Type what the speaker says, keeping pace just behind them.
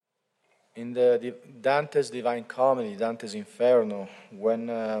In Dante's Divine Comedy, Dante's Inferno, when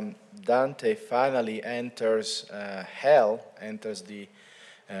Dante finally enters hell, enters the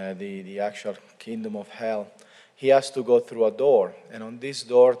actual kingdom of hell, he has to go through a door, and on this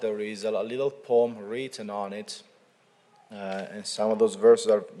door there is a little poem written on it, and some of those verses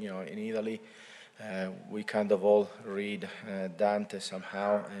are, in Italy. We kind of all read Dante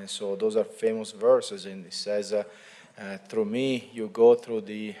somehow, and so those are famous verses. And it says, "Through me you go through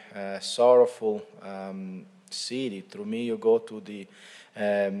the sorrowful city. Through me you go to the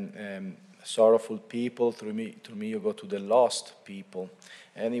sorrowful people. Through me you go to the lost people."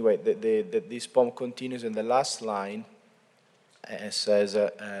 Anyway, this poem continues in the last line. It says,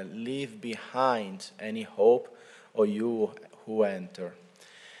 "Leave behind any hope, or you who enter."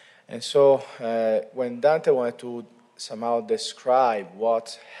 And so, when Dante wanted to somehow describe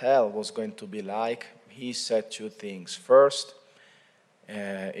what hell was going to be like, he said two things. First,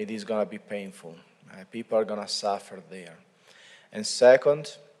 it is going to be painful. People are going to suffer there. And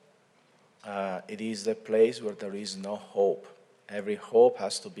second, it is the place where there is no hope. Every hope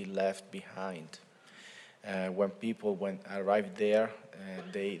has to be left behind. When people arrive there,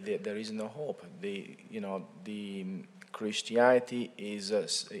 there is no hope. The Christianity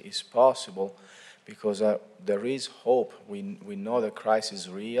is possible because there is hope. We know that Christ is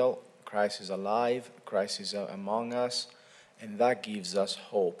real, Christ is alive, Christ is among us, and that gives us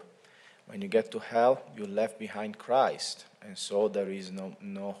hope. When you get to hell, you left behind Christ, and so there is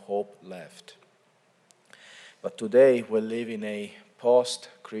no hope left. But today we live in a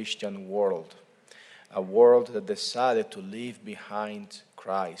post-Christian world, a world that decided to leave behind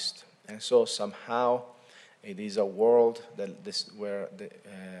Christ. And so somehow it is a world that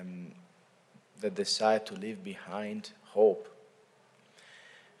decide to leave behind hope.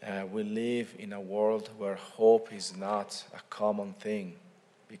 We live in a world where hope is not a common thing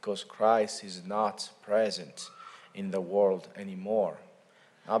because Christ is not present in the world anymore.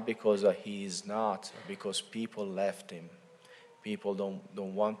 Not because he is not, because people left him. People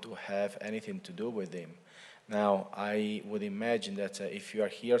don't want to have anything to do with him. Now, I would imagine that if you are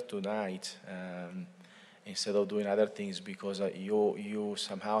here tonight, instead of doing other things, because you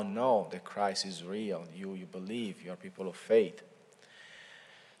somehow know that Christ is real, you believe, you are people of faith.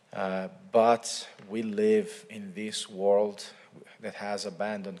 But we live in this world that has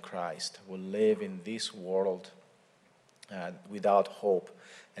abandoned Christ. We live in this world without hope,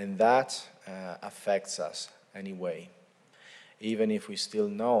 and that affects us anyway. Even if we still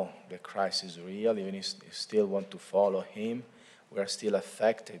know that Christ is real, even if we still want to follow him, we are still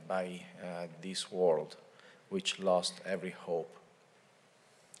affected by this world, which lost every hope.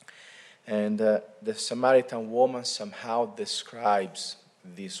 And the Samaritan woman somehow describes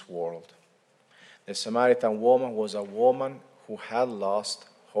this world. The Samaritan woman was a woman who had lost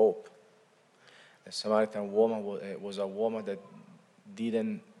hope. The Samaritan woman was a woman that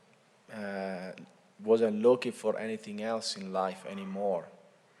wasn't looking for anything else in life anymore.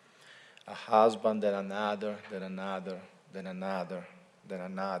 A husband, then another, then another, then another, then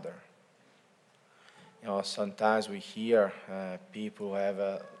another. Sometimes we hear people who have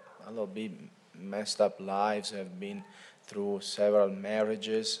a little bit messed up lives, have been through several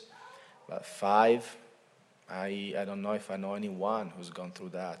marriages, but 5, I don't know if I know anyone who's gone through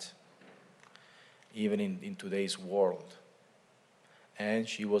that, even in today's world. And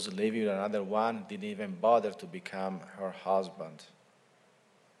she was living with another one, didn't even bother to become her husband.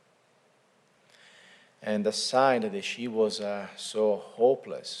 And the sign that she was so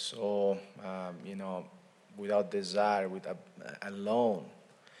hopeless, so without desire, alone,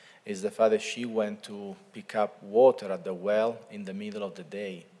 is the fact that she went to pick up water at the well in the middle of the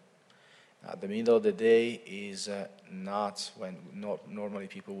day. The middle of the day is not when normally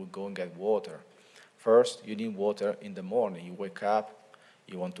people would go and get water. First, you need water in the morning. You wake up,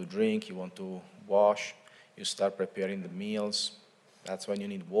 you want to drink, you want to wash, you start preparing the meals. That's when you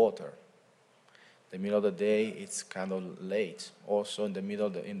need water. The middle of the day, it's kind of late. Also, in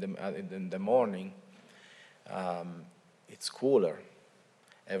the morning, it's cooler.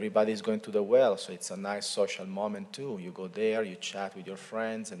 Everybody's going to the well, so it's a nice social moment too. You go there, you chat with your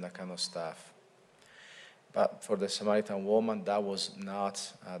friends, and that kind of stuff. But for the Samaritan woman, that was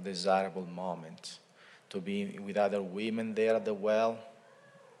not a desirable moment. To be with other women there at the well,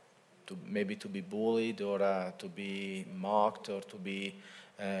 maybe to be bullied or to be mocked or to be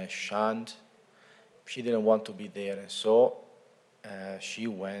shunned. She didn't want to be there, and so she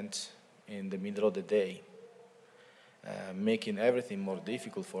went in the middle of the day, making everything more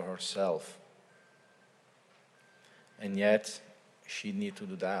difficult for herself. And yet, she needed to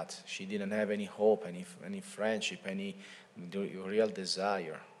do that. She didn't have any hope, any friendship, any real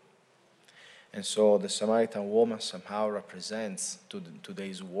desire. And so the Samaritan woman somehow represents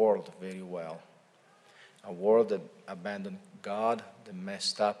today's world very well. A world that abandoned God, that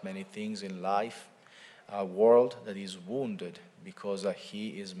messed up many things in life, a world that is wounded because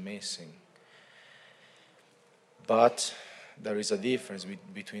He is missing. But there is a difference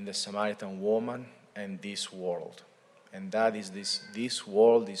between the Samaritan woman and this world. And that is this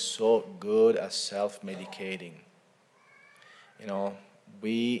world is so good at self-medicating. You know,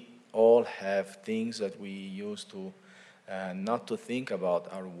 we all have things that we use to not to think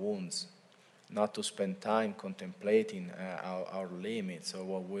about our wounds, not to spend time contemplating our limits or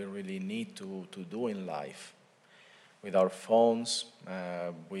what we really need to do in life. With our phones,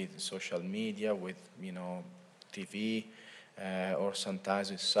 with social media, with TV, or sometimes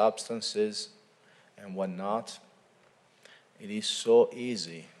with substances and whatnot. It is so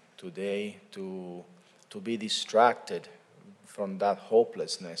easy today to be distracted from that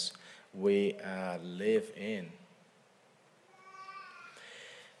hopelessness we live in.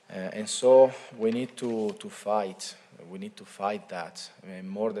 And so we need to fight. We need to fight that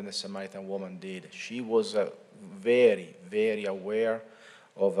more than the Samaritan woman did. She was very, very aware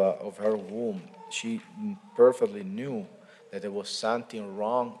of her womb. She perfectly knew that there was something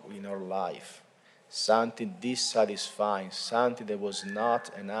wrong in her life, something dissatisfying, something that was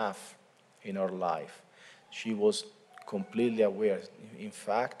not enough in her life. She was completely aware. In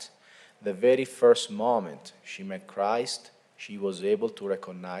fact, the very first moment she met Christ, she was able to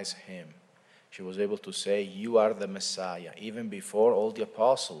recognize Him. She was able to say, "You are the Messiah," even before all the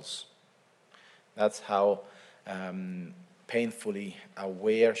apostles. That's how painfully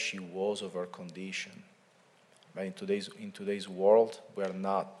aware she was of her condition. But in today's world, we are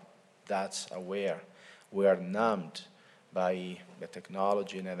not that aware. We are numbed by the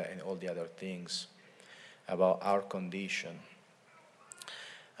technology and all the other things about our condition.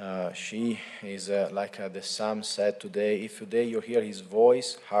 She is like the Psalm said today, "If today you hear His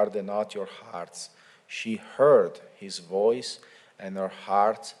voice, harden not your hearts." She heard His voice and her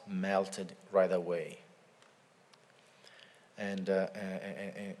heart melted right away. And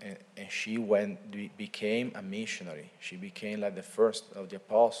she became a missionary. She became like the first of the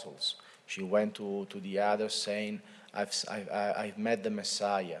apostles. She went to the others saying, I've met the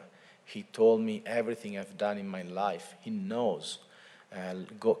Messiah. He told me everything I've done in my life. He knows.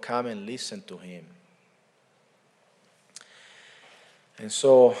 Come and listen to Him. And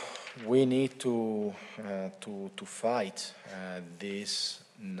so we need to fight this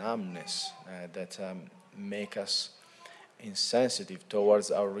numbness that make us insensitive towards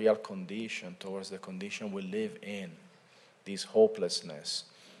our real condition, towards the condition we live in, this hopelessness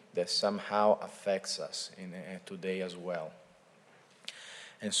that somehow affects us today as well.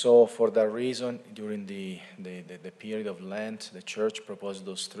 And so for that reason, during the period of Lent, the church proposed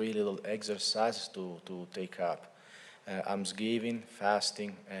those 3 little exercises to take up: almsgiving,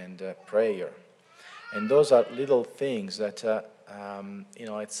 fasting, and prayer. And those are little things that,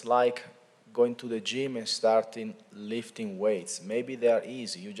 it's like going to the gym and starting lifting weights. Maybe they are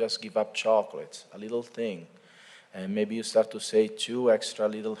easy. You just give up chocolate, a little thing. And maybe you start to say 2 extra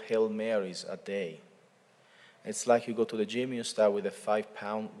little Hail Marys a day. It's like you go to the gym, you start with a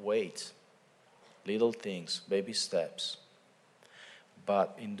 5-pound weight. Little things, baby steps.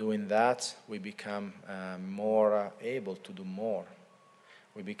 But in doing that, we become more able to do more.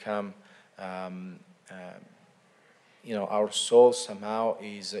 We become our soul somehow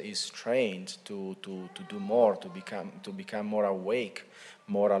is trained to do more, to become more awake,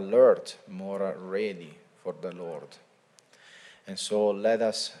 more alert, more ready for the Lord. And so let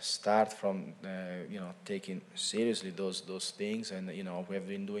us start from taking seriously those things, and we have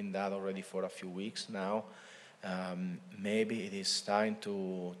been doing that already for a few weeks now. Maybe it is time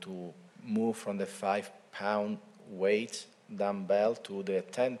to move from the 5-pound weight dumbbell to the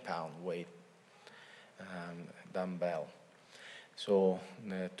 10-pound weight dumbbell. So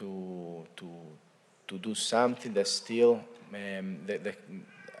to do something that still that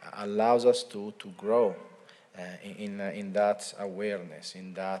allows us to grow in that awareness,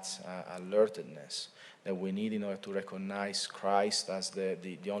 in that alertedness that we need in order to recognize Christ as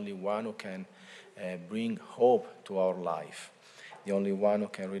the only one who can bring hope to our life, the only one who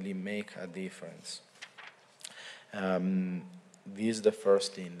can really make a difference. This is the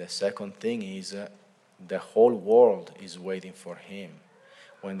first thing. The second thing is the whole world is waiting for Him.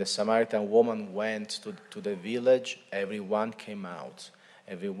 When the Samaritan woman went to the village, everyone came out.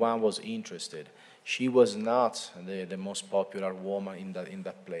 Everyone was interested. She was not the most popular woman in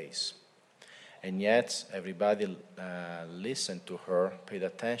that place. And yet, everybody listened to her, paid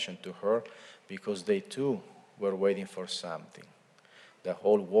attention to her, because they too were waiting for something. The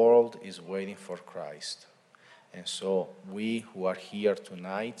whole world is waiting for Christ. And so we who are here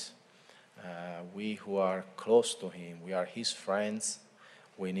tonight, we who are close to him, we are his friends,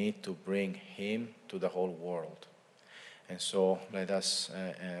 we need to bring him to the whole world. And so let us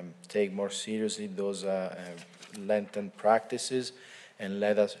take more seriously those Lenten practices, and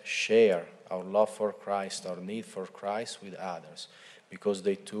let us share our love for Christ, our need for Christ with others, because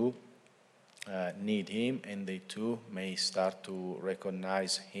they too need him, and they too may start to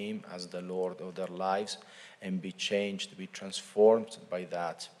recognize him as the Lord of their lives and be changed, be transformed by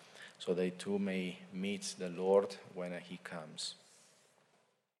that, so they too may meet the Lord when he comes.